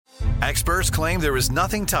Experts claim there is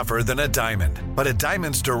nothing tougher than a diamond. But at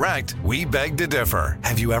Diamonds Direct, we beg to differ.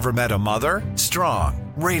 Have you ever met a mother?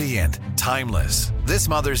 Strong, radiant, timeless. This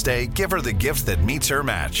Mother's Day, give her the gift that meets her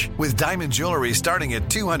match. With diamond jewelry starting at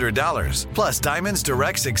 $200. Plus Diamonds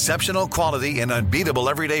Direct's exceptional quality and unbeatable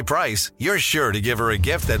everyday price, you're sure to give her a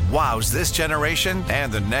gift that wows this generation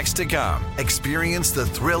and the next to come. Experience the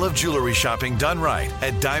thrill of jewelry shopping done right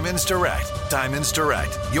at Diamonds Direct. Diamonds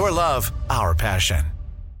Direct. Your love, our passion.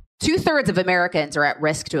 2/3 of Americans are at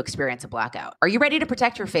risk to experience a blackout. Are you ready to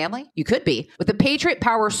protect your family? You could be with the Patriot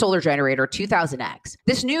Power Solar Generator 2000X.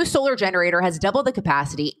 This new solar generator has double the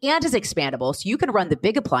capacity and is expandable, so you can run the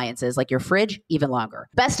big appliances like your fridge even longer.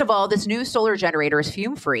 Best of all, this new solar generator is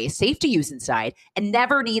fume-free, safe to use inside, and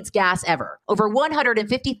never needs gas ever. Over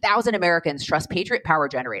 150,000 Americans trust Patriot Power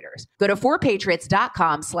Generators. Go to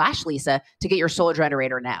 4patriots.com/Lisa to get your solar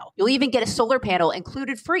generator now. You'll even get a solar panel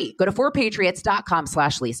included free. Go to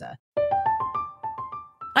 4patriots.com/Lisa.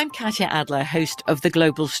 I'm Katya Adler, host of The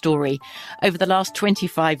Global Story. Over the last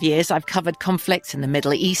 25 years, I've covered conflicts in the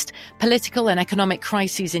Middle East, political and economic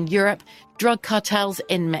crises in Europe, drug cartels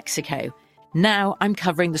in Mexico. Now I'm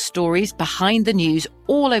covering the stories behind the news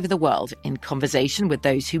all over the world in conversation with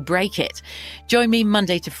those who break it. Join me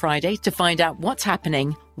Monday to Friday to find out what's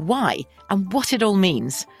happening, why, and what it all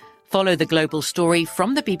means. Follow The Global Story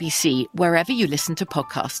from the BBC wherever you listen to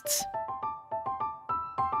podcasts.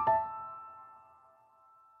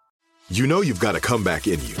 You know you've got a comeback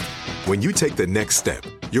in you. When you take the next step,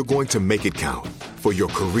 you're going to make it count. For your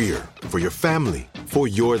career, for your family, for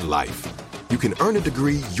your life. You can earn a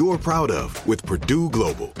degree you're proud of with Purdue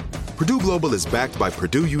Global. Purdue Global is backed by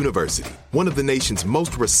Purdue University, one of the nation's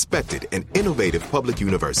most respected and innovative public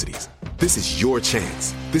universities. This is your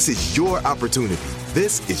chance. This is your opportunity.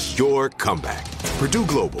 This is your comeback. Purdue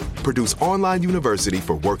Global, Purdue's online university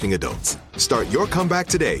for working adults. Start your comeback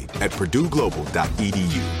today at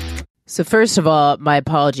purdueglobal.edu. So first of all, my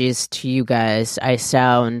apologies to you guys. I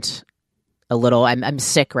sound a little, I'm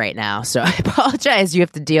sick right now, so I apologize. You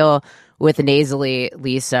have to deal with nasally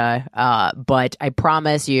Lisa, but I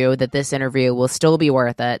promise you that this interview will still be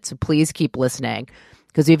worth it, so please keep listening,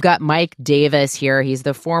 because we've got Mike Davis here. He's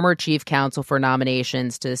the former chief counsel for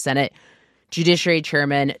nominations to the Senate Judiciary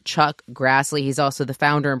Chairman Chuck Grassley. He's also the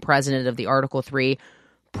founder and president of the Article 3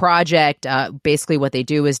 Project. Basically what they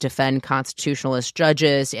do is defend constitutionalist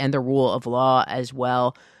judges and the rule of law as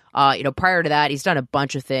well. Prior to that, he's done a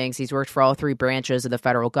bunch of things. He's worked for all three branches of the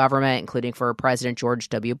federal government, including for President George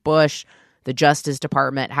W. Bush, the Justice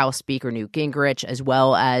Department, House Speaker Newt Gingrich, as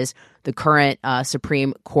well as the current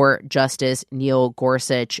Supreme Court Justice Neil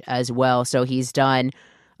Gorsuch as well. So he's done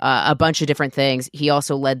a bunch of different things. He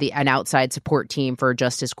also led an outside support team for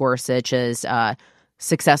Justice Gorsuch's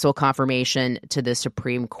successful confirmation to the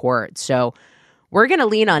Supreme Court. So we're going to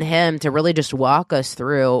lean on him to really just walk us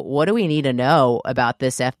through what do we need to know about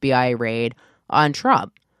this FBI raid on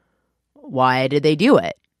Trump? Why did they do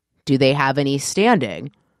it? Do they have any standing?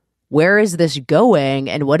 Where is this going?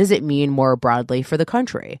 And what does it mean more broadly for the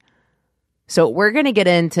country? So we're going to get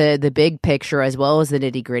into the big picture as well as the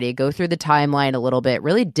nitty gritty, go through the timeline a little bit,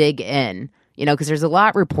 really dig in, because there's a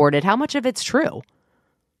lot reported. How much of it's true?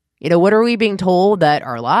 What are we being told that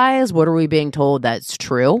are lies? What are we being told that's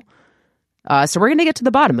true? So we're going to get to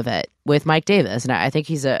the bottom of it with Mike Davis. And I think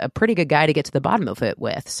he's a pretty good guy to get to the bottom of it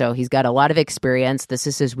with. So he's got a lot of experience. This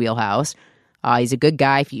is his wheelhouse. He's a good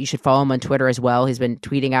guy. You should follow him on Twitter as well. He's been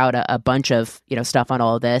tweeting out a bunch of stuff on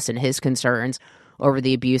all of this and his concerns over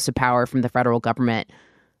the abuse of power from the federal government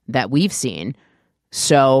that we've seen.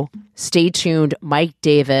 So stay tuned. Mike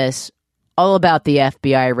Davis, all about the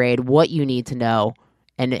FBI raid, what you need to know.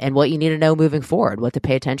 And what you need to know moving forward, what to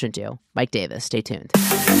pay attention to. Mike Davis, stay tuned. So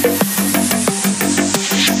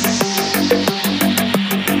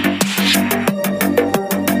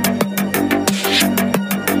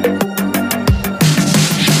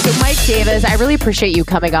Mike Davis, I really appreciate you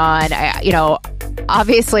coming on.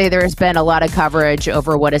 Obviously there's been a lot of coverage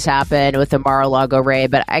over what has happened with the Mar-a-Lago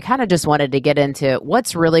raid, but I kind of just wanted to get into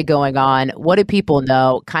what's really going on. What do people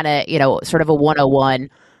know? Kind of, sort of a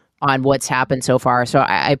 101 on what's happened so far. So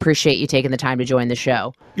I appreciate you taking the time to join the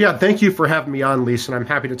show. Yeah, thank you for having me on, Lisa, and I'm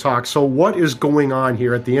happy to talk. So what is going on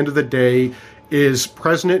here at the end of the day is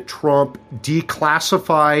President Trump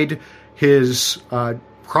declassified his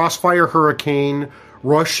Crossfire Hurricane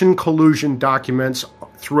Russian collusion documents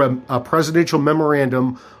through a presidential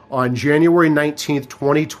memorandum on January 19th,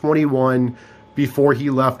 2021, before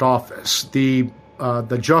he left office. The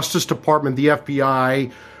Justice Department, the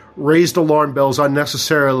FBI, raised alarm bells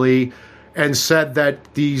unnecessarily and said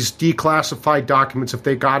that these declassified documents, if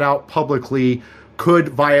they got out publicly, could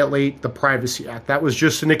violate the Privacy Act. That was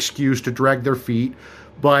just an excuse to drag their feet.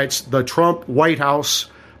 But the Trump White House,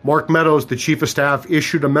 Mark Meadows, the chief of staff,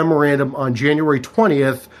 issued a memorandum on January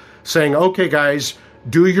 20th saying, okay, guys,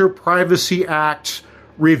 do your Privacy Act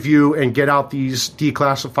review and get out these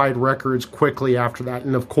declassified records quickly after that.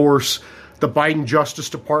 And of course, the Biden Justice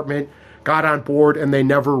Department got on board and they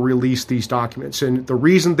never released these documents. And the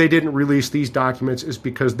reason they didn't release these documents is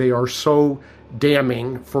because they are so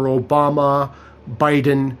damning for Obama,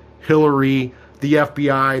 Biden, Hillary, the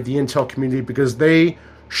FBI, the intel community, because they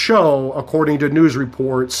show, according to news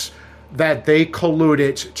reports, that they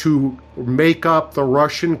colluded to make up the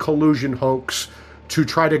Russian collusion hoax to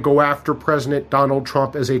try to go after President Donald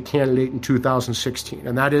Trump as a candidate in 2016.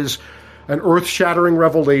 And that is an earth-shattering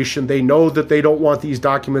revelation. They know that they don't want these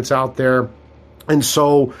documents out there, and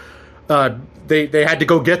so they had to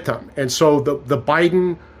go get them. And so the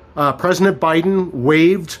Biden, President Biden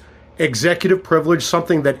waived executive privilege,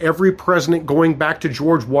 something that every president going back to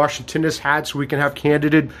George Washington has had, so he can have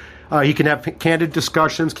candid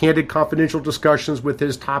discussions, candid confidential discussions with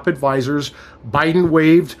his top advisors. Biden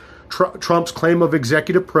waived Trump's claim of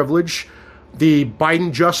executive privilege. The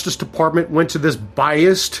Biden Justice Department went to this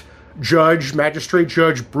biased judge, magistrate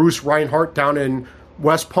judge Bruce Reinhart down in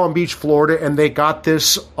West Palm Beach, Florida, and they got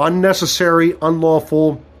this unnecessary,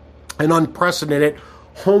 unlawful, and unprecedented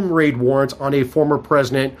home raid warrant on a former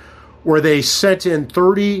president, where they sent in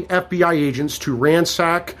 30 FBI agents to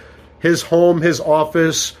ransack his home, his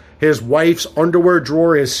office, his wife's underwear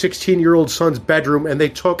drawer, his 16-year-old son's bedroom, and they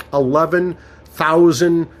took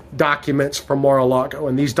 11,000 documents from Mar-a-Lago.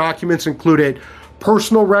 And these documents included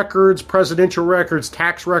personal records, presidential records,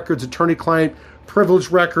 tax records, attorney-client privilege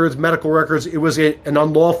records, medical records. It was an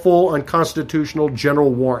unlawful, unconstitutional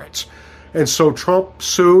general warrant. And so Trump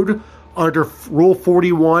sued under Rule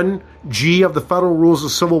 41G of the Federal Rules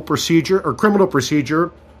of Civil Procedure or Criminal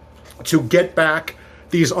Procedure to get back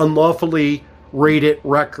these unlawfully raided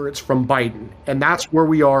records from Biden. And that's where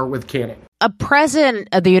we are with Cannon. A president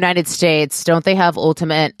of the United States, don't they have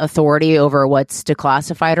ultimate authority over what's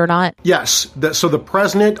declassified or not? Yes. So the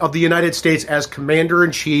president of the United States, as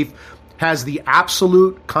commander-in-chief, has the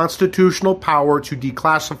absolute constitutional power to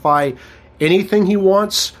declassify anything he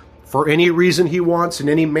wants, for any reason he wants, in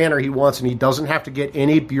any manner he wants, and he doesn't have to get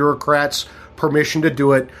any bureaucrats' permission to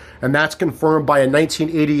do it. And that's confirmed by a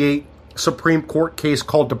 1988 Supreme Court case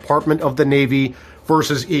called Department of the Navy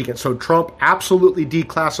versus Egan. So Trump absolutely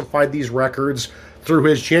declassified these records through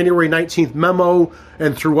his January 19th memo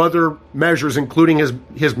and through other measures, including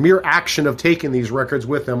his mere action of taking these records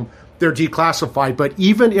with him. They're declassified. But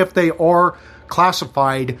even if they are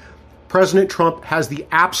classified, President Trump has the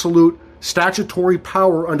absolute statutory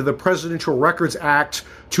power under the Presidential Records Act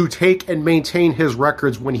to take and maintain his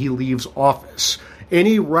records when he leaves office.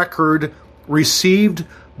 Any record received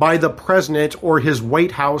by the president or his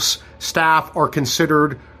White House staff are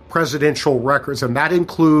considered presidential records, and that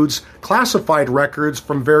includes classified records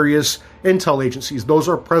from various intel agencies. Those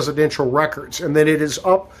are presidential records, and then it is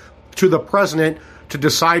up to the president to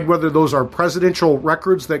decide whether those are presidential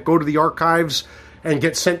records that go to the archives and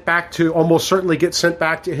get sent back to, almost certainly get sent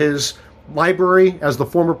back to his library as the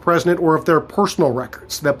former president, or if they're personal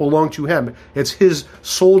records that belong to him. It's his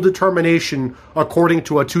sole determination, according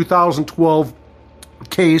to a 2012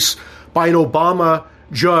 case by an Obama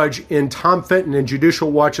judge in Tom Fitton and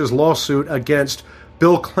Judicial Watch's lawsuit against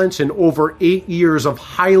Bill Clinton over 8 years of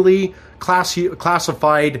highly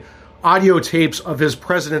classified audio tapes of his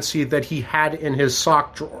presidency that he had in his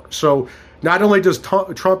sock drawer. So not only does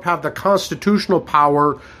Trump have the constitutional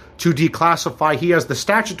power to declassify, he has the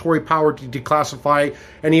statutory power to declassify,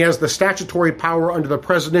 and he has the statutory power under the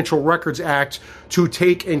Presidential Records Act to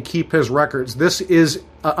take and keep his records. This is,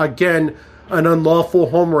 again, an unlawful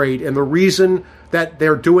home raid, and the reason that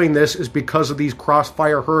they're doing this is because of these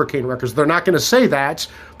Crossfire hurricane records. They're not going to say that.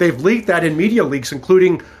 They've leaked that in media leaks,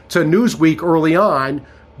 including to Newsweek early on,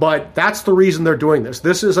 but that's the reason they're doing this.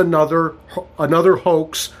 This is another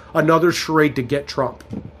hoax, another charade to get Trump.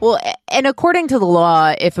 Well, and according to the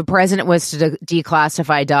law, if a president was to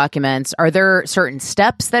declassify documents, are there certain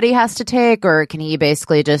steps that he has to take, or can he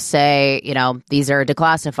basically just say, these are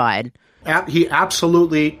declassified? He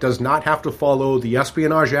absolutely does not have to follow the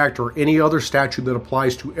Espionage Act or any other statute that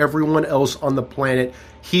applies to everyone else on the planet.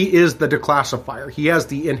 He is the declassifier. He has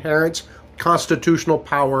the inherent constitutional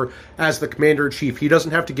power as the commander-in-chief. He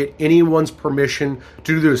doesn't have to get anyone's permission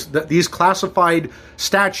to do this. These classified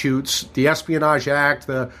statutes, the Espionage Act,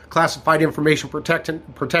 the Classified Information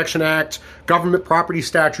Protection Act, government property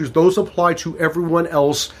statutes, those apply to everyone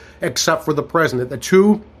else except for the president. The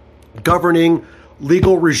two governing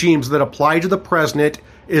legal regimes that apply to the president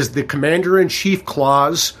is the commander-in-chief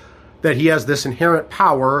clause, that he has this inherent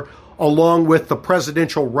power, along with the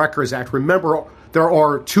Presidential Records Act. Remember, there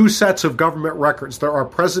are two sets of government records. There are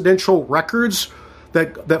presidential records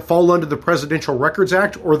that fall under the Presidential Records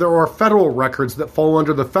Act, or there are federal records that fall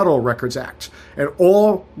under the Federal Records Act. And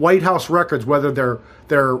all White House records, whether they're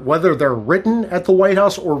written at the White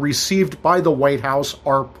House or received by the White House,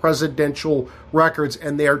 are presidential records,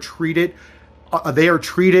 and they are treated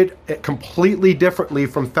completely differently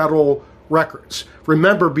from federal records.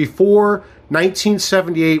 Remember, before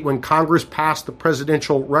 1978, when Congress passed the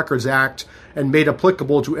Presidential Records Act and made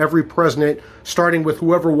applicable to every president, starting with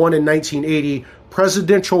whoever won in 1980,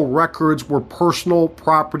 presidential records were personal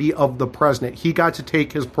property of the president. He got to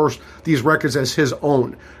take these records as his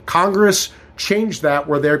own. Congress changed that,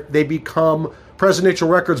 where they become presidential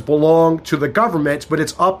records belong to the government, but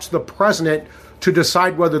it's up to the president to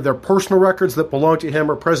decide whether they're personal records that belong to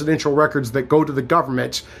him or presidential records that go to the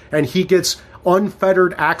government. And he gets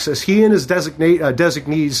unfettered access. He and his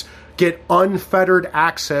designees get unfettered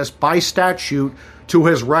access by statute to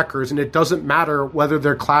his records, and it doesn't matter whether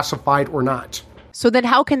they're classified or not. So then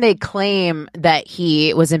how can they claim that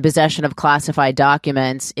he was in possession of classified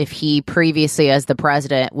documents if he previously, as the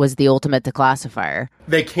president, was the ultimate declassifier?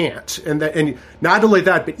 They can't. And not only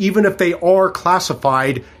that, but even if they are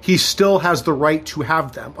classified, he still has the right to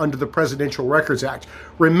have them under the Presidential Records Act.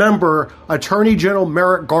 Remember, Attorney General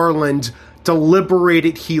Merrick Garland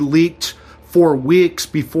deliberated, he leaked for weeks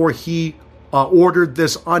before he ordered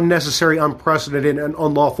this unnecessary, unprecedented, and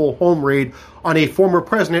unlawful home raid on a former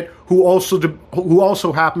president who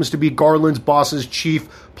also happens to be Garland's boss's chief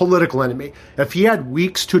political enemy. If he had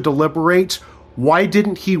weeks to deliberate, why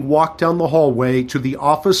didn't he walk down the hallway to the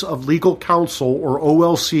Office of Legal Counsel, or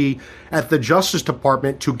OLC, at the Justice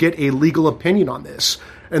Department to get a legal opinion on this?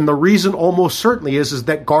 And the reason almost certainly is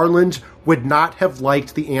that Garland would not have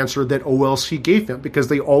liked the answer that OLC gave him, because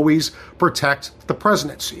they always protect the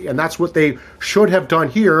presidency. And that's what they should have done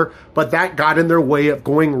here, but that got in their way of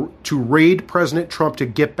going to raid President Trump to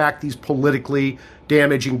get back these politically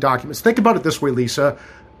damaging documents. Think about it this way, Lisa.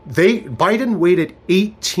 Biden waited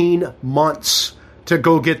 18 months to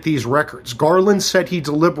go get these records. Garland said he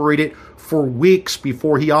deliberated for weeks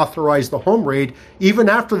before he authorized the home raid, even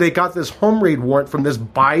after they got this home raid warrant from this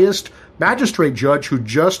biased magistrate judge who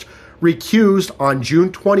just recused on June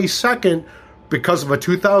 22nd because of a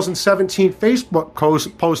 2017 Facebook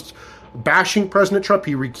post bashing President Trump.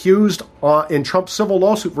 He recused in Trump's civil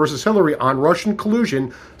lawsuit versus Hillary on Russian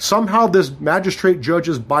collusion. Somehow this magistrate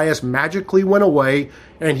judge's bias magically went away,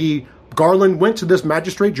 and Garland went to this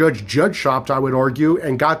magistrate judge shopped, I would argue,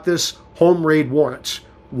 and got this home raid warrant.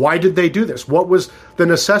 Why did they do this? What was the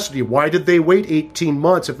necessity? Why did they wait 18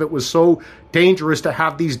 months if it was so dangerous to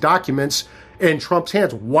have these documents in Trump's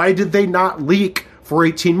hands? Why did they not leak for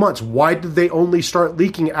 18 months? Why did they only start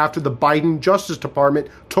leaking after the Biden Justice Department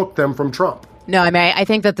took them from Trump? No, I mean, I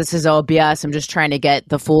think that this is all BS. I'm just trying to get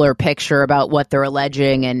the fuller picture about what they're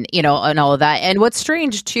alleging and all of that. And what's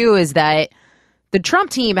strange, too, is that the Trump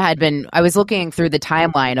team I was looking through the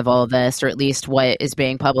timeline of all of this, or at least what is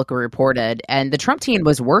being publicly reported, and the Trump team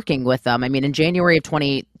was working with them. I mean, in January of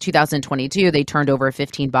 2022, they turned over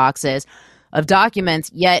 15 boxes of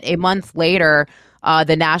documents, yet a month later,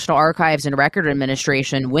 the National Archives and Record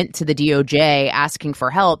Administration went to the DOJ asking for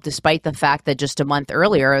help, despite the fact that just a month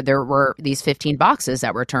earlier, there were these 15 boxes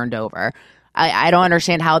that were turned over. I don't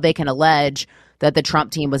understand how they can allege that the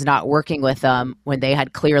Trump team was not working with them when they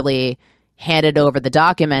had clearly handed over the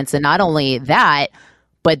documents. And not only that,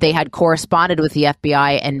 but they had corresponded with the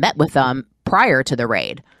FBI and met with them prior to the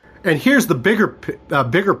raid. And here's the bigger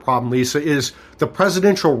problem, Lisa, is the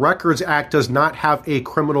Presidential Records Act does not have a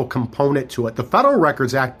criminal component to it. The Federal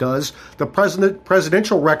Records Act does. The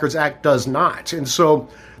Presidential Records Act does not. And so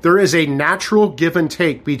there is a natural give and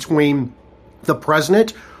take between the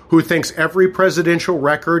president, who thinks every presidential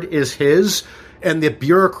record is his, and the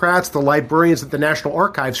bureaucrats, the librarians at the National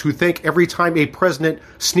Archives, who think every time a president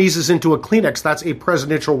sneezes into a Kleenex, that's a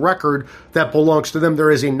presidential record that belongs to them. There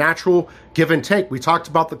is a natural give and take. We talked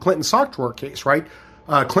about the Clinton sock drawer case, right?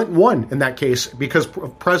 Clinton won in that case because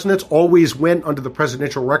presidents always win under the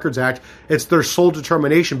Presidential Records Act. It's their sole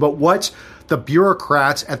determination. But what the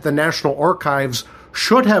bureaucrats at the National Archives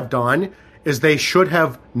should have done is they should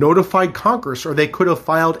have notified Congress, or they could have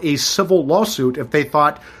filed a civil lawsuit if they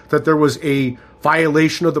thought that there was a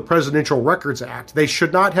violation of the Presidential Records Act. They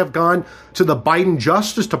should not have gone to the Biden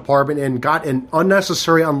Justice Department and got an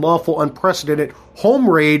unnecessary, unlawful, unprecedented home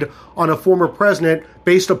raid on a former president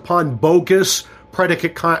based upon bogus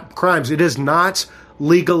predicate crimes. It is not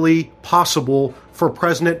legally possible for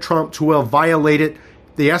President Trump to have violated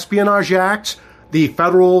the Espionage Act, the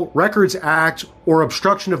Federal Records Act or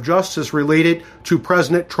obstruction of justice related to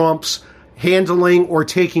President Trump's handling or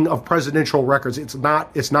taking of presidential records. It's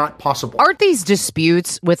not possible. Aren't these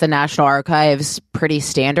disputes with the National Archives pretty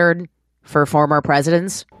standard for former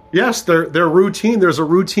presidents? Yes, they're routine. There's a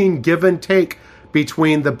routine give and take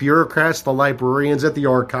between the bureaucrats, the librarians at the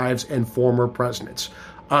archives, and former presidents.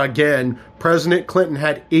 Again, President Clinton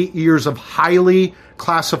had 8 years of highly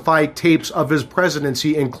classified tapes of his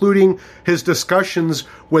presidency, including his discussions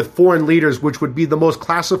with foreign leaders, which would be the most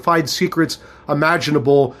classified secrets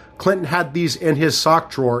imaginable. Clinton had these in his sock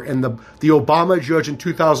drawer, and the Obama judge in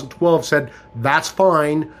 2012 said, that's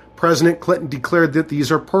fine. President Clinton declared that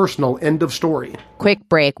these are personal. End of story. Quick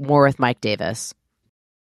break, more with Mike Davis.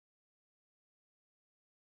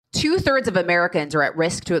 2/3 of Americans are at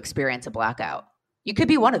risk to experience a blackout. You could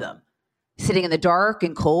be one of them, sitting in the dark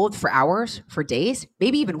and cold for hours, for days,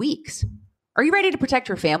 maybe even weeks. Are you ready to protect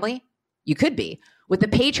your family? You could be. With the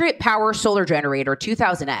Patriot Power Solar Generator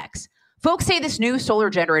 2000X, folks say this new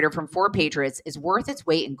solar generator from 4Patriots is worth its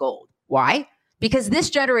weight in gold. Why? Because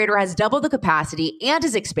this generator has double the capacity and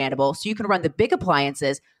is expandable, so you can run the big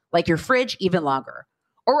appliances like your fridge even longer,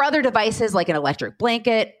 or other devices like an electric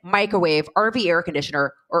blanket, microwave, RV air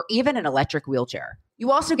conditioner, or even an electric wheelchair. You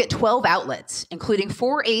also get 12 outlets, including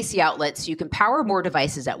 4 AC outlets so you can power more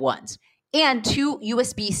devices at once, and 2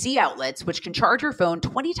 USB-C outlets, which can charge your phone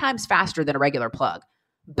 20 times faster than a regular plug.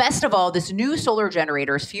 Best of all, this new solar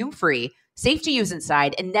generator is fume-free, safe to use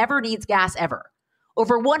inside, and never needs gas ever.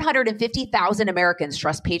 Over 150,000 Americans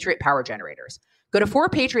trust Patriot Power Generators. Go to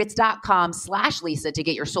 4patriots.com/Lisa to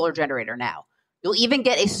get your solar generator now. You'll even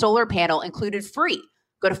get a solar panel included free.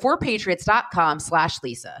 Go to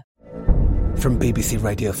 4patriots.com/Lisa. From BBC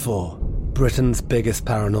Radio 4, Britain's biggest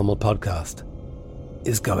paranormal podcast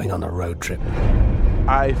is going on a road trip.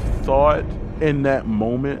 I thought in that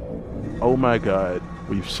moment, oh my God,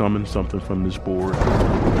 we've summoned something from this board.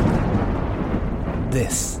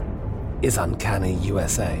 This is Uncanny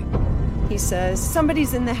USA. He says,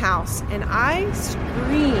 somebody's in the house, and I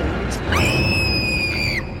screamed.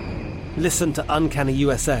 Listen to Uncanny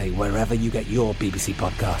USA wherever you get your BBC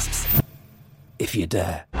podcasts, if you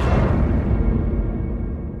dare.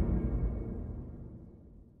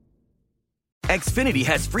 Xfinity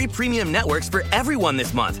has free premium networks for everyone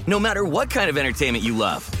this month, no matter what kind of entertainment you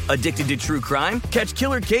love. Addicted to true crime? Catch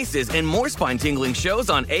killer cases and more spine-tingling shows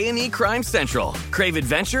on A&E Crime Central. Crave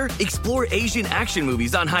adventure? Explore Asian action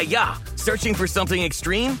movies on Hi-YAH. Searching for something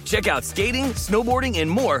extreme? Check out skating, snowboarding, and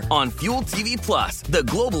more on Fuel TV Plus, the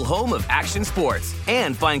global home of action sports.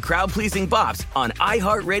 And find crowd-pleasing bops on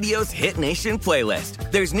iHeartRadio's Hit Nation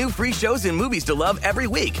playlist. There's new free shows and movies to love every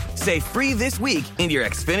week. Say free this week in your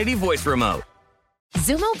Xfinity voice remote.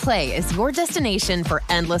 Xumo Play is your destination for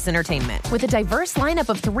endless entertainment. With a diverse lineup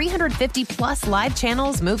of 350-plus live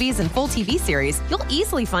channels, movies, and full TV series, you'll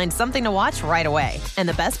easily find something to watch right away. And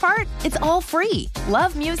the best part? It's all free.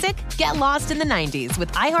 Love music? Get lost in the 90s with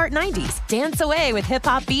iHeart 90s. Dance away with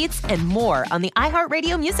hip-hop beats and more on the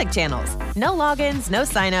iHeartRadio music channels. No logins, no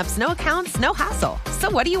signups, no accounts, no hassle. So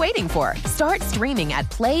what are you waiting for? Start streaming at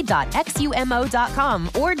play.xumo.com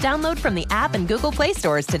or download from the app and Google Play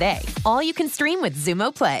stores today. All you can stream with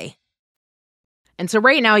Xumo Play. And so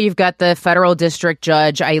right now you've got the federal district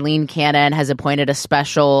judge, Eileen Cannon, has appointed a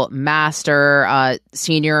special master,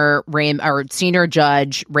 senior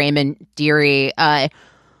judge, Raymond Dearie.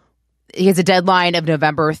 He has a deadline of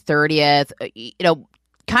November 30th.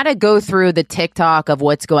 Kind of go through the TikTok of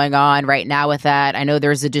what's going on right now with that. I know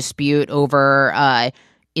there's a dispute over,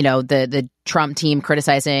 the Trump team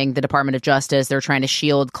criticizing the Department of Justice. They're trying to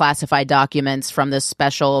shield classified documents from this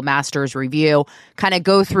special master's review. Kind of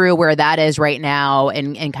go through where that is right now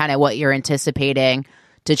and kind of what you're anticipating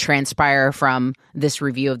to transpire from this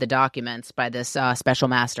review of the documents by this special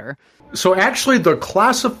master. So actually the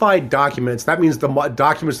classified documents, that means the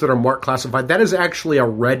documents that are marked classified, that is actually a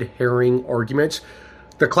red herring argument.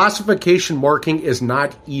 The classification marking is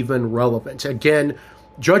not even relevant. Again,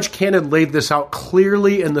 Judge Cannon laid this out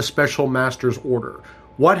clearly in the special master's order.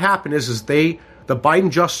 What happened is the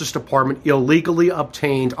Biden Justice Department illegally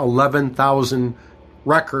obtained 11,000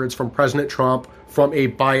 records from President Trump from a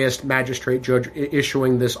biased magistrate judge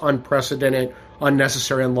issuing this unprecedented,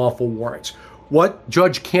 unnecessary, unlawful warrants. What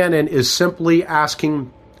Judge Cannon is simply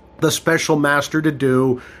asking the special master to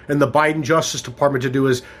do and the Biden Justice Department to do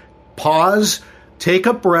is pause, take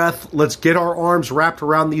a breath, let's get our arms wrapped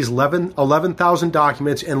around these 11,000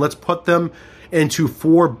 documents, and let's put them into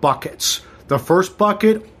 4 buckets. The first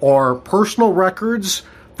bucket are personal records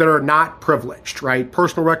that are not privileged, right?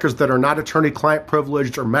 Personal records that are not attorney-client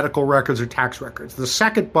privileged or medical records or tax records. The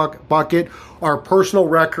second bucket are personal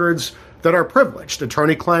records that are privileged.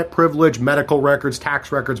 Attorney-client privilege, medical records,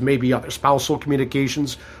 tax records, maybe other spousal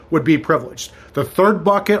communications would be privileged. The third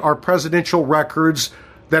bucket are presidential records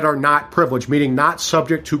that are not privileged, meaning not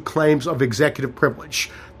subject to claims of executive privilege.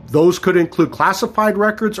 Those could include classified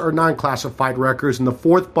records or non-classified records. And the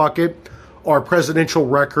fourth bucket are presidential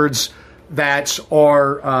records that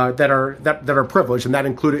are privileged, and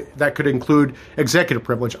that could include executive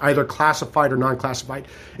privilege, either classified or non-classified.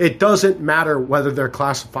 It doesn't matter whether they're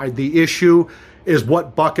classified. The issue is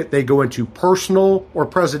what bucket they go into: personal or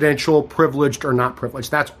presidential, privileged or not privileged.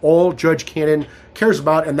 That's all Judge Cannon cares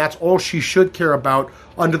about, and that's all she should care about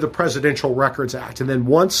under the Presidential Records Act. And then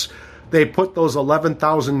once they put those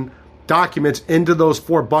 11,000 documents into those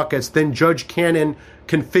four buckets, then Judge Cannon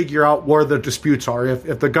can figure out where the disputes are.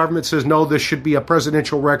 If the government says, no, this should be a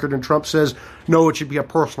presidential record, and Trump says, no, it should be a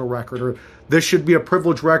personal record, or this should be a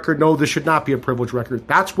privileged record, no, this should not be a privileged record.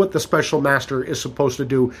 That's what the special master is supposed to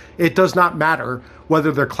do. It does not matter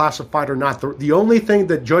whether they're classified or not. The only thing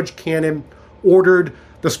that Judge Cannon ordered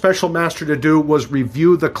the special master to do was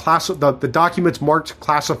review the documents marked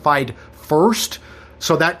classified first.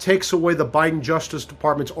 So that takes away the Biden Justice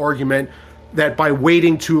Department's argument that by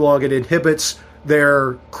waiting too long, it inhibits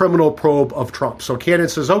their criminal probe of Trump. So Cannon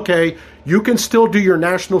says, okay, you can still do your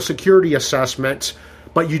national security assessment,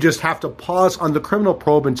 but you just have to pause on the criminal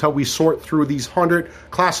probe until we sort through these 100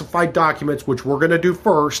 classified documents, which we're going to do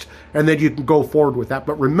first, and then you can go forward with that.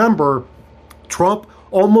 But remember, Trump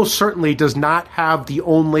almost certainly does not have the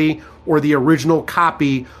only or the original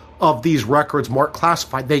copy of these records marked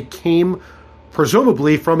classified. They came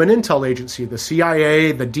presumably from an intel agency, the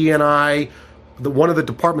CIA, the DNI, one of the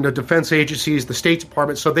Department of Defense agencies, the State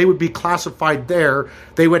Department. So they would be classified there.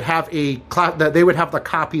 They would have the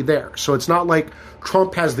copy there. So it's not like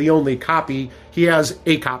Trump has the only copy. He has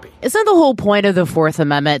a copy. Isn't the whole point of the Fourth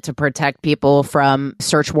Amendment to protect people from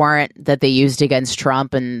search warrant that they used against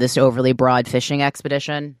Trump and this overly broad fishing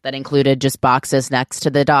expedition that included just boxes next to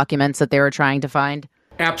the documents that they were trying to find?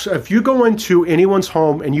 If you go into anyone's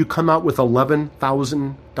home and you come out with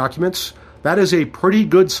 11,000 documents, that is a pretty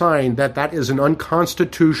good sign that that is an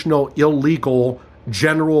unconstitutional, illegal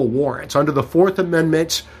general warrant. Under the Fourth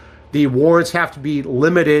Amendment, the warrants have to be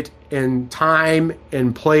limited in time,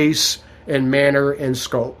 in place, in manner, and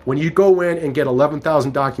scope. When you go in and get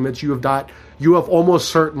 11,000 documents, you have almost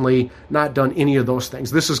certainly not done any of those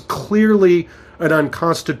things. This is clearly an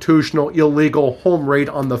unconstitutional, illegal home raid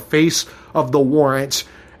on the face of the warrant,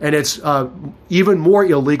 and it's even more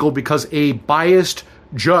illegal because a biased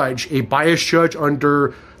judge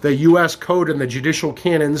under the U.S. Code and the judicial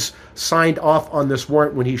canons signed off on this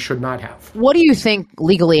warrant when he should not have. What do you think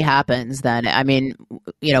legally happens then? I mean,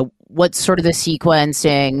 what's sort of the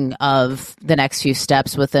sequencing of the next few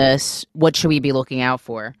steps with this? What should we be looking out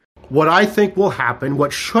for? What I think will happen,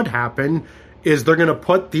 what should happen, is they're going to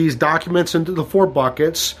put these documents into the four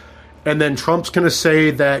buckets, and then Trump's going to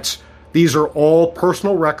say that these are all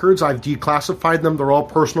personal records. I've declassified them. They're all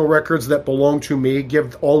personal records that belong to me.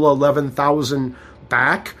 Give all 11,000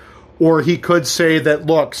 back. Or he could say that,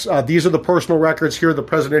 look, these are the personal records. Here are the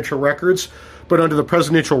presidential records. But under the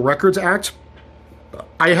Presidential Records Act,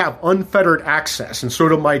 I have unfettered access, and so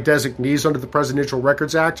do my designees under the Presidential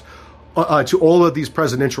Records Act, to all of these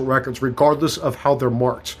presidential records, regardless of how they're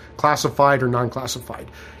marked, classified or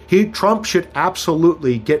non-classified. Trump should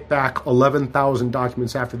absolutely get back 11,000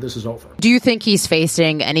 documents after this is over. Do you think he's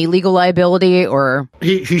facing any legal liability, or?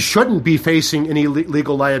 He shouldn't be facing any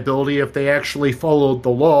legal liability if they actually followed the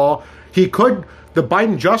law. The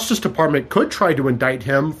Biden Justice Department could try to indict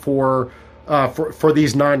him for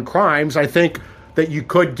these non-crimes. I think that you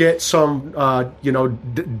could get some,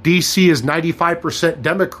 D.C. is 95%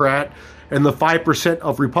 Democrat, and the 5%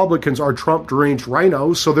 of Republicans are Trump-deranged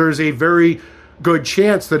rhinos. So there's a very good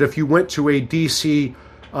chance that if you went to a D.C.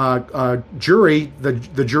 Jury,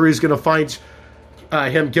 the jury is going to find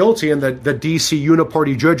him guilty, and the D.C.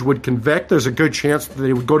 uniparty judge would convict. There's a good chance that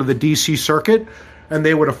they would go to the D.C. circuit, and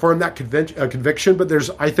they would affirm that conviction. But there's,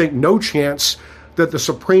 I think, no chance that the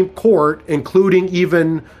Supreme Court, including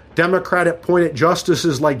even Democratic-appointed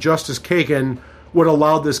justices like Justice Kagan, would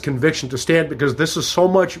allow this conviction to stand, because this is so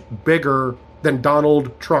much bigger than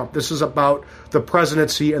Donald Trump. This is about the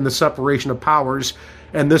presidency and the separation of powers,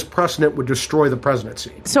 and this precedent would destroy the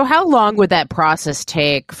presidency. So how long would that process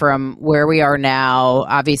take from where we are now,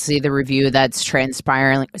 obviously the review that's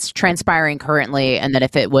transpiring currently, and then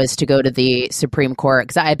if it was to go to the Supreme Court?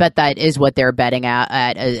 Because I bet that is what they're betting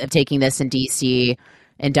at taking this in D.C.,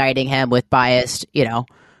 indicting him with biased,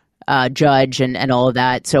 judge and all of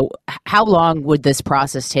that. So how long would this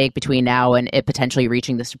process take between now and it potentially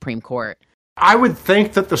reaching the Supreme Court? I would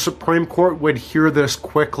think that the Supreme Court would hear this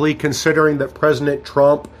quickly, considering that President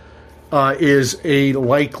Trump is a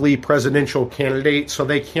likely presidential candidate, so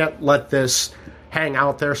they can't let this hang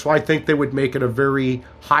out there. So I think they would make it a very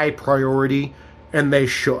high priority, and they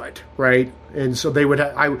should, right? And so they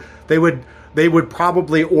would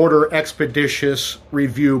probably order expeditious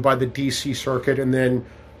review by the D.C. Circuit, and then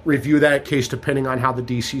review that case depending on how the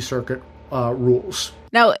D.C. Circuit rules.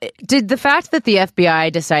 Now, did the fact that the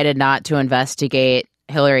FBI decided not to investigate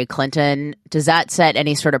Hillary Clinton, does that set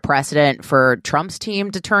any sort of precedent for Trump's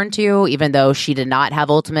team to turn to, even though she did not have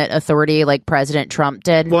ultimate authority like President Trump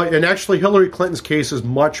did? Well, and actually Hillary Clinton's case is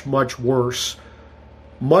much, much worse.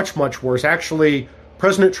 Much, much worse. Actually,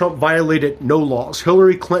 President Trump violated no laws.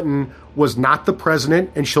 Hillary Clinton was not the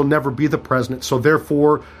president, and she'll never be the president. So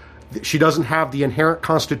therefore, she doesn't have the inherent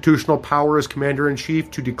constitutional power as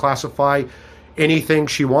commander-in-chief to declassify anything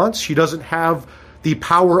she wants. She doesn't have the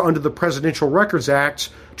power under the Presidential Records Act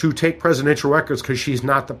to take presidential records because she's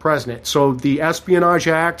not the president. So the Espionage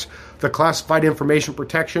Act, the Classified Information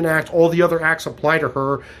Protection Act, all the other acts apply to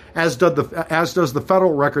her, as does the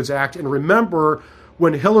Federal Records Act. And remember,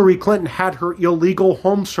 when Hillary Clinton had her illegal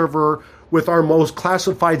home server with our most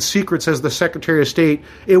classified secrets as the Secretary of State,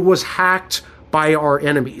 it was hacked by our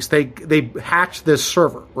enemies. They hacked this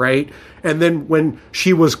server, right? And then when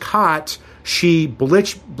she was caught, she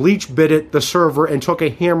bleach bitted the server and took a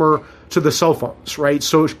hammer to the cell phones, right?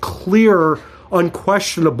 So clear,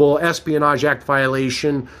 unquestionable Espionage Act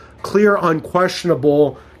violation, clear,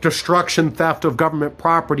 unquestionable destruction, theft of government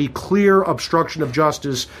property, clear obstruction of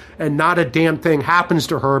justice, and not a damn thing happens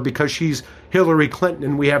to her because she's Hillary Clinton,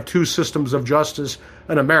 and we have two systems of justice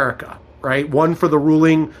in America, right? One for the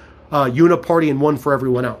ruling uniparty and one for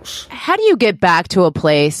everyone else. How do you get back to a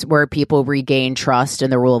place where people regain trust in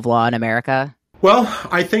the rule of law in America? Well,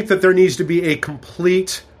 I think that there needs to be a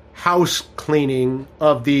complete house cleaning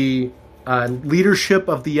of the leadership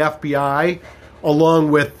of the FBI along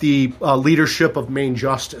with the leadership of Main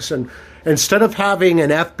Justice. And instead of having an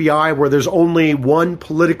FBI where there's only one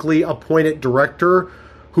politically appointed director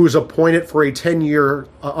who's appointed for a 10-year,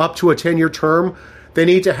 up to a 10-year term, they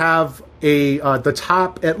need to have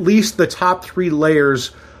at least the top three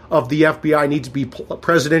layers of the FBI need to be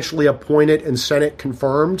presidentially appointed and Senate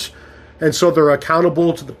confirmed. And so they're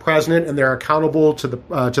accountable to the president, and they're accountable to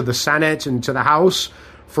the Senate and to the House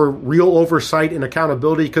for real oversight and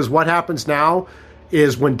accountability. Because what happens now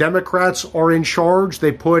is when Democrats are in charge,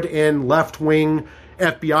 they put in left-wing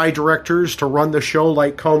FBI directors to run the show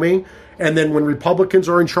like Comey. And then when Republicans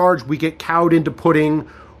are in charge, we get cowed into putting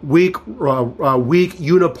weak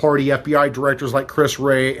uniparty FBI directors like Chris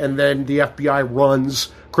Wray, and then the FBI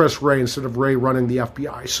runs Chris Wray instead of Wray running the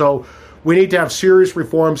FBI. So we need to have serious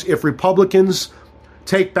reforms. If Republicans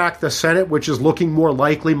take back the Senate, which is looking more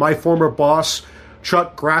likely, my former boss,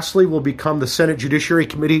 Chuck Grassley, will become the Senate Judiciary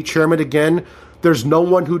Committee chairman again. There's no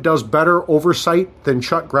one who does better oversight than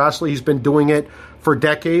Chuck Grassley. He's been doing it for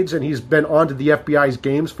decades, and he's been onto the FBI's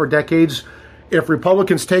games for decades. If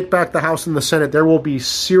Republicans take back the House and the Senate, there will be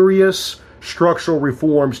serious structural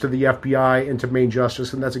reforms to the FBI and to Main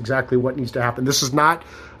Justice, and that's exactly what needs to happen. This is not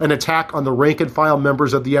an attack on the rank-and-file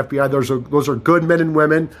members of the FBI. Those are good men and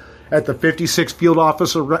women at the 56 field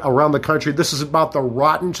office around the country. This is about the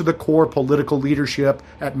rotten-to-the-core political leadership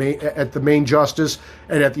at the Main Justice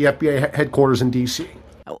and at the FBI headquarters in D.C.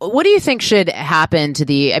 What do you think should happen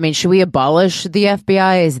to should we abolish the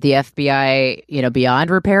FBI? Is the FBI, beyond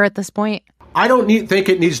repair at this point? I don't think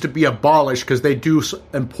it needs to be abolished because they do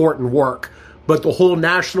important work, but the whole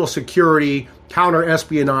national security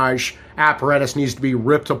counter-espionage apparatus needs to be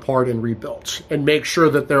ripped apart and rebuilt, and make sure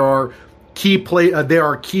that there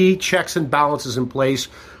are key checks and balances in place.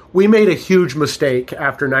 We made a huge mistake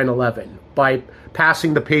after 9/11 by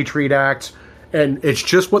passing the Patriot Act, and it's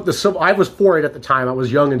just what I was for it at the time. I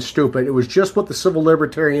was young and stupid. It was just what the civil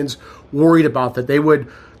libertarians worried about,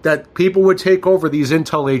 that people would take over these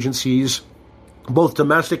intel agencies, both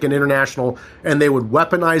domestic and international, and they would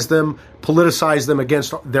weaponize them, politicize them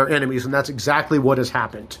against their enemies. And that's exactly what has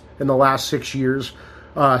happened in the last 6 years,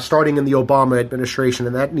 starting in the Obama administration,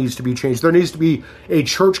 and that needs to be changed. There needs to be a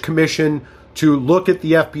church commission to look at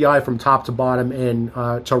the FBI from top to bottom and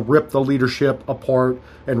to rip the leadership apart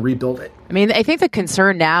and rebuild it. I think the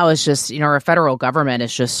concern now is just, our federal government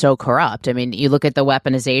is just so corrupt. You look at the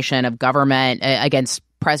weaponization of government against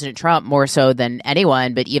President Trump more so than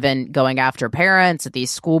anyone, but even going after parents at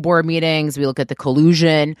these school board meetings. We look at the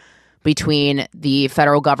collusion between the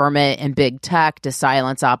federal government and big tech to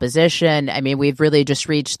silence opposition. We've really just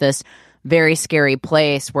reached this very scary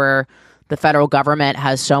place where the federal government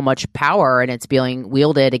has so much power and it's being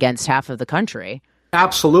wielded against half of the country.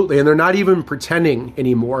 Absolutely, and they're not even pretending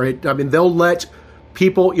anymore. They'll let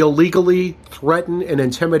people illegally threaten and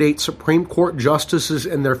intimidate Supreme Court justices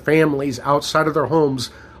and their families outside of their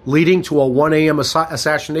homes, leading to a 1 a.m.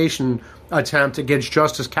 assassination attempt against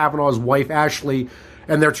Justice Kavanaugh's wife, Ashley,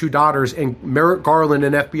 and their 2 daughters. And Merrick Garland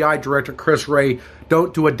and FBI Director Chris Wray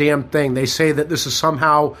don't do a damn thing. They say that this is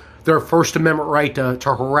somehow their First Amendment right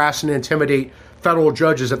to harass and intimidate federal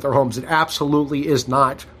judges at their homes. It absolutely is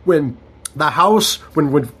not. When the House,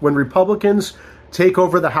 when Republicans take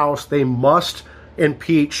over the House, they must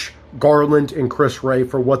impeach Garland and Chris Wray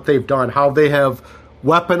for what they've done, how they have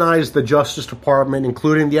weaponized the Justice Department,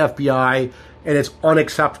 including the FBI, and it's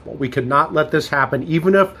unacceptable. We could not let this happen.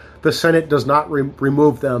 Even if the Senate does not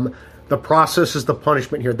remove them, the process is the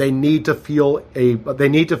punishment here. They need to they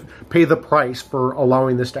need to pay the price for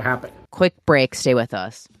allowing this to happen. Quick break. Stay with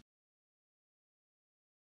us.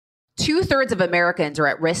 2/3 of Americans are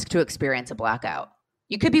at risk to experience a blackout.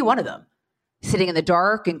 You could be one of them, sitting in the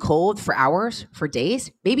dark and cold for hours, for days,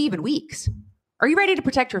 maybe even weeks. Are you ready to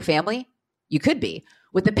protect your family? You could be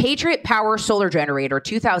with the Patriot Power Solar Generator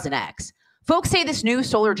 2000X. Folks say this new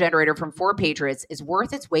solar generator from 4 Patriots is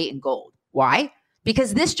worth its weight in gold. Why?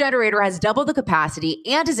 Because this generator has double the capacity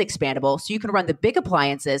and is expandable, so you can run the big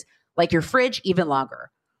appliances like your fridge even longer,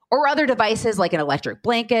 or other devices like an electric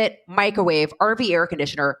blanket, microwave, RV air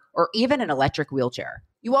conditioner, or even an electric wheelchair.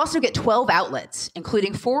 You also get 12 outlets,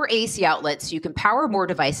 including 4 AC outlets so you can power more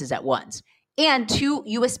devices at once, and 2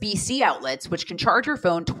 USB-C outlets, which can charge your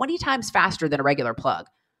phone 20 times faster than a regular plug.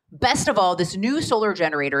 Best of all, this new solar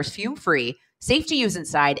generator is fume-free, safe to use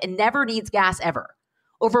inside, and never needs gas ever.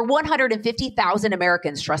 Over 150,000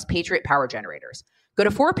 Americans trust Patriot Power Generators. Go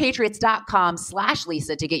to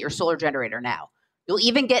 4patriots.com/Lisa to get your solar generator now. You'll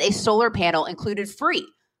even get a solar panel included free.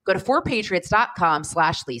 Go to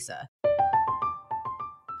 4patriots.com/Lisa.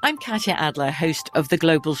 I'm Katya Adler, host of The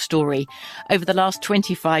Global Story. Over the last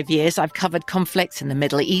 25 years, I've covered conflicts in the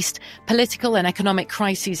Middle East, political and economic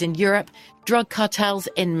crises in Europe, drug cartels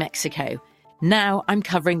in Mexico. Now I'm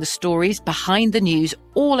covering the stories behind the news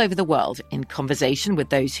all over the world in conversation with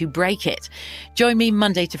those who break it. Join me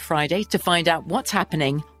Monday to Friday to find out what's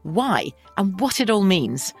happening, why, and what it all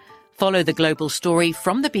means. Follow The Global Story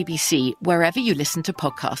from the BBC wherever you listen to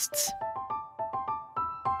podcasts.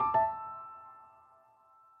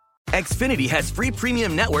 Xfinity has free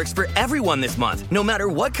premium networks for everyone this month, no matter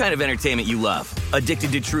what kind of entertainment you love.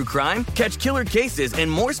 Addicted to true crime? Catch killer cases and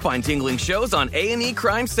more spine-tingling shows on A&E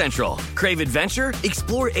Crime Central. Crave adventure?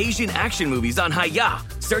 Explore Asian action movies on Hi-YAH.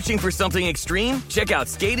 Searching for something extreme? Check out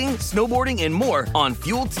skating, snowboarding, and more on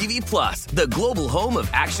Fuel TV Plus, the global home of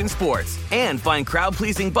action sports. And find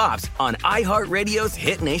crowd-pleasing bops on iHeartRadio's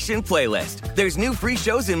Hit Nation playlist. There's new free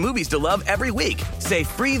shows and movies to love every week. Say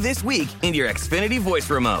free this week in your Xfinity voice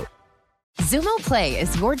remote. Xumo Play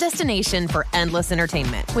is your destination for endless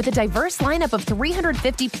entertainment. With a diverse lineup of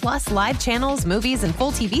 350 plus live channels, movies, and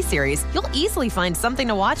full TV series, you'll easily find something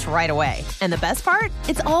to watch right away. And the best part?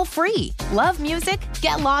 It's all free. Love music?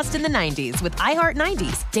 Get lost in the 90s with iHeart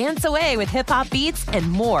 90s, dance away with hip-hop beats, and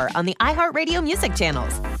more on the iHeartRadio music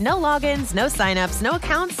channels. No logins, no signups, no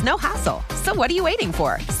accounts, no hassle. So what are you waiting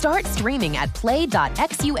for? Start streaming at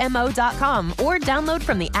play.xumo.com or download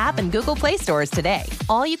from the app and Google Play stores today.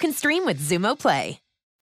 All you can stream with Xumo Play.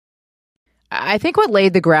 I think what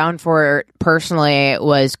laid the ground for it personally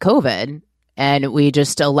was COVID, and we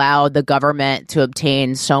just allowed the government to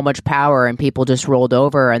obtain so much power, and people just rolled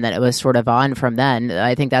over, and then it was sort of on from then.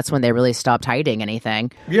 I think that's when they really stopped hiding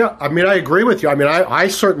anything. Yeah, I agree with you. I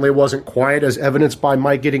certainly wasn't quiet, as evidenced by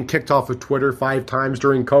my getting kicked off of Twitter 5 times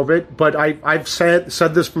during COVID, but I've said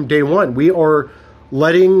this from day one. We are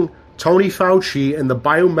letting Tony Fauci and the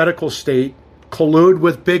biomedical state collude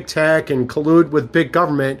with big tech and collude with big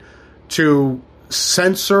government to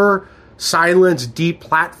censor, silence,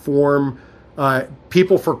 deplatform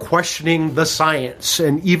people for questioning the science,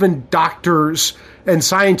 and even doctors and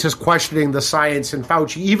scientists questioning the science and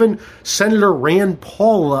Fauci. Even Senator Rand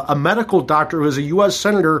Paul, a medical doctor who is a U.S.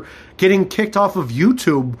 senator, getting kicked off of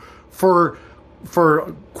YouTube for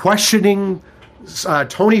questioning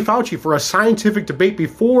Tony Fauci for a scientific debate.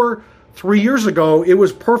 Before 3 years ago, it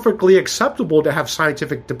was perfectly acceptable to have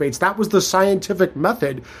scientific debates. That was the scientific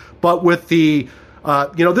method. But with the,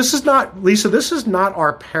 this is not, Lisa, this is not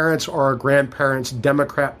our parents' or our grandparents'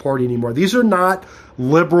 Democrat Party anymore. These are not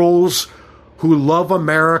liberals who love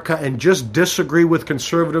America and just disagree with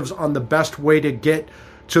conservatives on the best way to get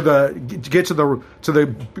to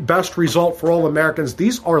the best result for all Americans.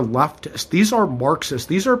 These are leftists. These are Marxists.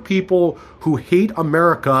 These are people who hate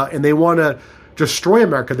America, and they want to destroy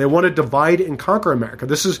America. They want to divide and conquer America.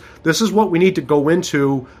 This is what we need to go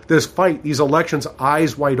into this fight, these elections,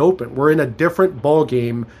 eyes wide open. We're in a different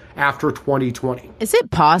ballgame after 2020. Is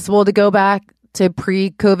it possible to go back to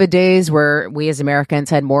pre-COVID days where we as Americans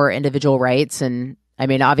had more individual rights? And I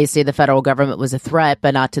mean, obviously the federal government was a threat,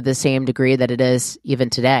 but not to the same degree that it is even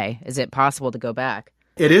today. Is it possible to go back?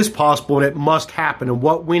 It is possible, and it must happen. And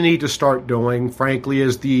what we need to start doing, frankly,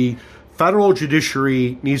 is the federal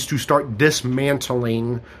judiciary needs to start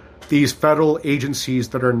dismantling these federal agencies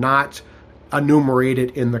that are not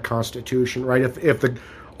enumerated in the Constitution, right? If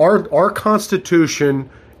our Constitution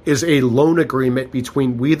is a loan agreement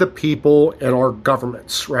between we the people and our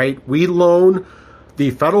governments, right? We loan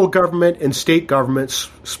the federal government and state governments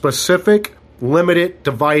specific, limited,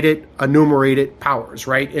 divided, enumerated powers,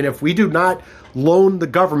 right? And if we do not loan the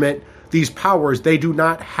government these powers, they do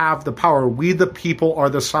not have the power. We the people are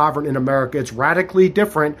the sovereign in America. It's radically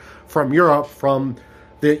different from Europe, from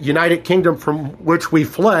the United Kingdom from which we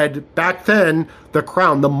fled. Back then, the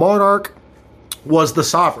crown, the monarch was the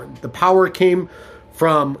sovereign. The power came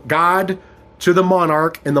from God to the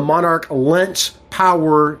monarch, and the monarch lent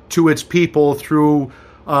power to its people through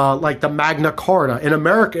like the Magna Carta. In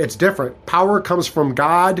America, it's different. Power comes from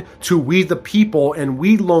God to we the people, and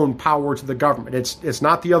we loan power to the government. It's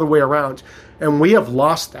not the other way around. And we have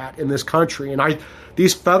lost that in this country. And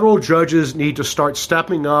these federal judges need to start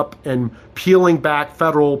stepping up and peeling back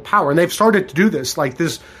federal power. And they've started to do this. Like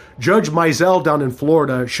this Judge Mizell down in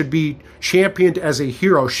Florida should be championed as a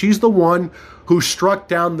hero. She's the one who struck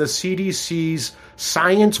down the CDC's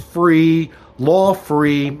science-free,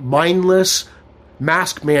 law-free, mindless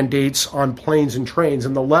mask mandates on planes and trains.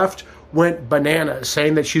 And the left went bananas,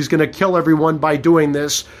 saying that she's going to kill everyone by doing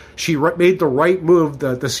this. She made the right move.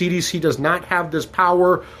 The CDC does not have this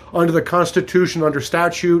power under the Constitution, under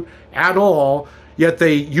statute at all, yet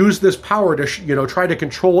they use this power to try to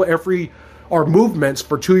control our movements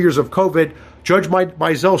for 2 years of COVID. Judge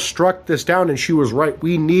Mizell struck this down, and she was right.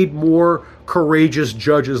 We need more courageous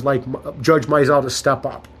judges like Judge Mizell to step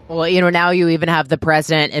up. Well, now you even have the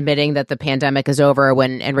president admitting that the pandemic is over,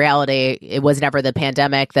 when in reality it was never the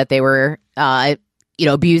pandemic that they were,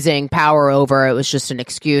 abusing power over. It was just an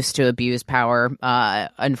excuse to abuse power,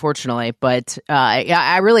 unfortunately. But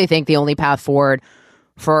I really think the only path forward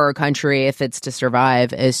for our country, if it's to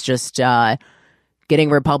survive, is just getting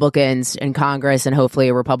Republicans in Congress and hopefully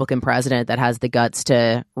a Republican president that has the guts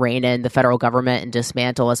to rein in the federal government and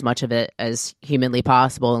dismantle as much of it as humanly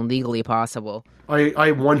possible and legally possible.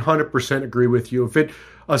 I 100% agree with you.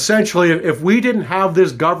 If we didn't have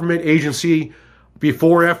this government agency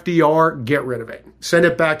before FDR, get rid of it. Send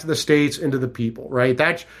it back to the states and to the people, right?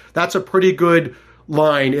 That's a pretty good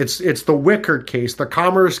line. It's the Wickard case, the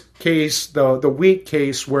Commerce case, the Wheat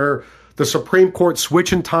case, where the Supreme Court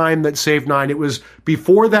switch in time that saved 9. It was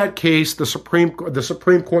before that case, the Supreme Court,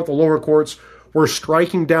 the lower courts were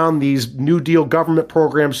striking down these New Deal government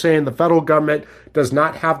programs, saying the federal government does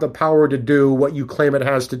not have the power to do what you claim it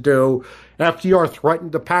has to do. FDR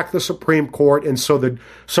threatened to pack the Supreme Court, and so the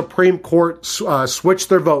Supreme Court switched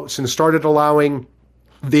their votes and started allowing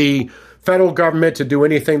the federal government to do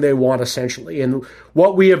anything they want, essentially. And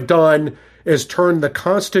what we have done is turn the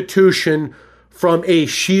Constitution from a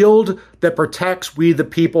shield that protects we the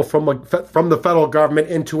people from the federal government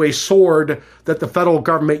into a sword that the federal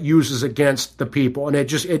government uses against the people. And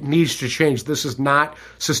it needs to change. This is not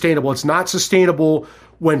sustainable. It's not sustainable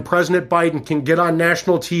when President Biden can get on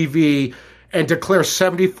national TV and declare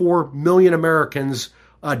 74 million Americans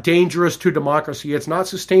dangerous to democracy. It's not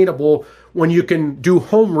sustainable when you can do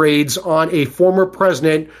home raids on a former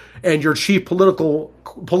president and your chief political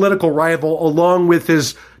rival, along with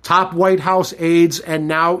his top White House aides, and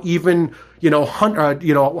now even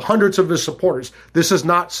hundreds of his supporters. This is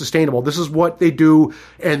not sustainable. This is what they do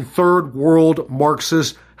in third world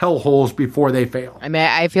Marxist hellholes before they fail. I mean,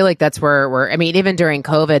 I feel like that's where even during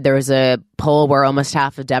COVID, there was a poll where almost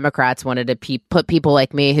half of Democrats wanted to put people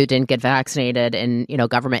like me who didn't get vaccinated in,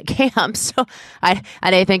 government camps. So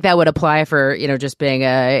I think that would apply for, just being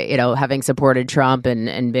having supported Trump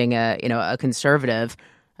and being a conservative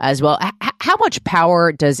as well. How much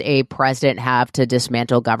power does a president have to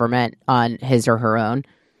dismantle government on his or her own?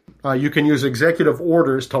 You can use executive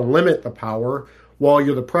orders to limit the power while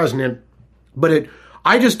you're the president, but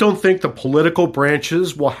I just don't think the political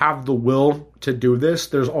branches will have the will to do this.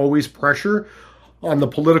 There's always pressure on the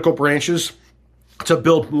political branches to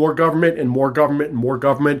build more government and more government and more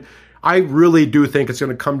government. I really do think it's going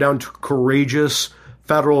to come down to courageous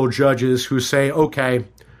federal judges who say, okay,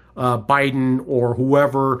 Biden or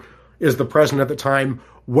whoever is the president at the time,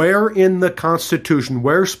 where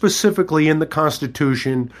specifically in the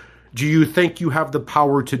Constitution Do you think you have the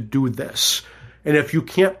power to do this? And if you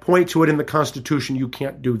can't point to it in the Constitution, you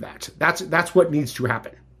can't do that. That's what needs to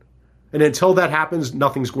happen. And until that happens,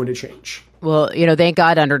 nothing's going to change. Well, thank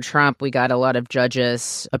God under Trump, we got a lot of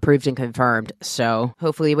judges approved and confirmed. So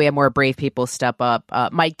hopefully we have more brave people step up.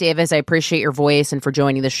 Mike Davis, I appreciate your voice and for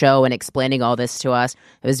joining the show and explaining all this to us.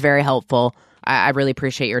 It was very helpful. I really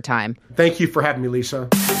appreciate your time. Thank you for having me, Lisa.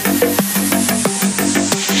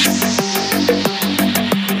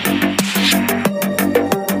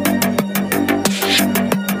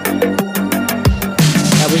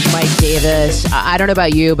 Was Mike Davis. I don't know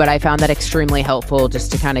about you, but I found that extremely helpful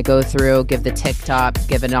just to kind of go through, give the TikTok,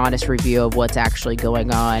 give an honest review of what's actually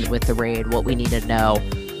going on with the raid, what we need to know,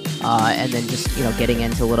 and then just, getting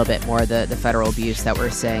into a little bit more of the federal abuse that we're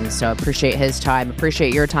seeing. So I appreciate his time.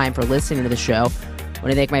 Appreciate your time for listening to the show. I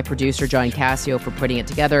want to thank my producer, John Cassio, for putting it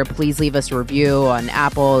together. Please leave us a review on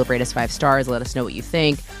Apple, rate us 5 stars, let us know what you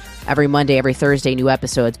think. Every Monday, every Thursday, new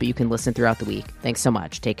episodes, but you can listen throughout the week. Thanks so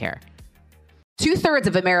much. Take care. 2/3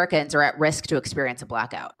 of Americans are at risk to experience a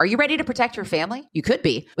blackout. Are you ready to protect your family? You could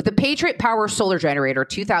be with the Patriot Power Solar Generator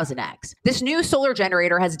 2000X. This new solar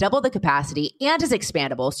generator has double the capacity and is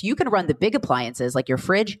expandable, so you can run the big appliances like your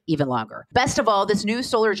fridge even longer. Best of all, this new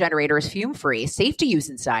solar generator is fume-free, safe to use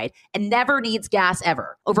inside, and never needs gas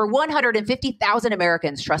ever. Over 150,000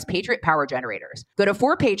 Americans trust Patriot Power Generators. Go to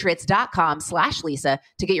 4patriots.com/Lisa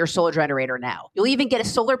to get your solar generator now. You'll even get a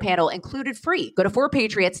solar panel included free. Go to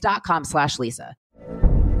 4patriots.com/Lisa.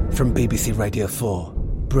 From BBC Radio 4,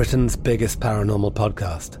 Britain's biggest paranormal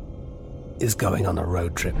podcast is going on a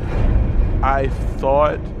road trip. I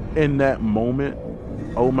thought in that moment,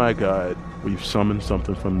 oh my God, we've summoned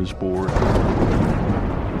something from this board.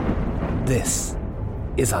 This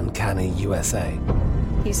is Uncanny USA.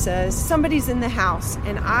 He says, somebody's in the house,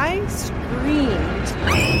 and I screamed.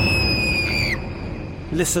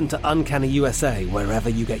 Listen to Uncanny USA wherever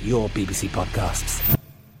you get your BBC podcasts,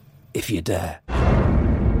 if you dare.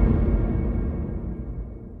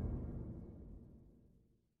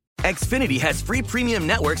 Xfinity has free premium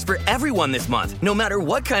networks for everyone this month, no matter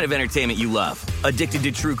what kind of entertainment you love. Addicted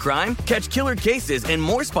to true crime? Catch killer cases and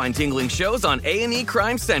more spine-tingling shows on A&E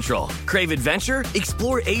Crime Central. Crave adventure?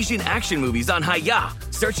 Explore Asian action movies on Hi-YAH.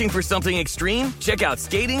 Searching for something extreme? Check out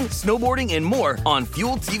skating, snowboarding, and more on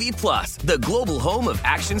Fuel TV Plus, the global home of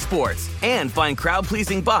action sports. And find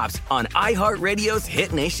crowd-pleasing bops on iHeartRadio's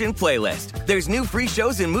Hit Nation playlist. There's new free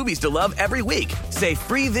shows and movies to love every week. Say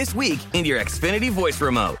free this week in your Xfinity voice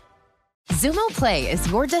remote. Xumo Play is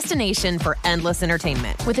your destination for endless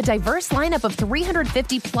entertainment. With a diverse lineup of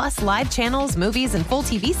 350 plus live channels, movies, and full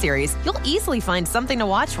TV series, you'll easily find something to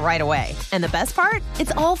watch right away. And the best part?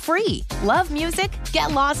 It's all free. Love music?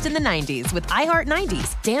 Get lost in the 90s with iHeart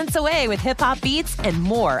 90s, dance away with hip-hop beats, and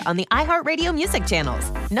more on the iHeartRadio music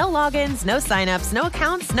channels. No logins, no signups, no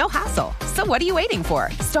accounts, no hassle. So what are you waiting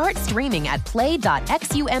for? Start streaming at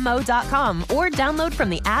play.xumo.com or download from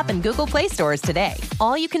the app and Google Play stores today.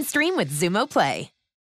 All you can stream with Xumo Play.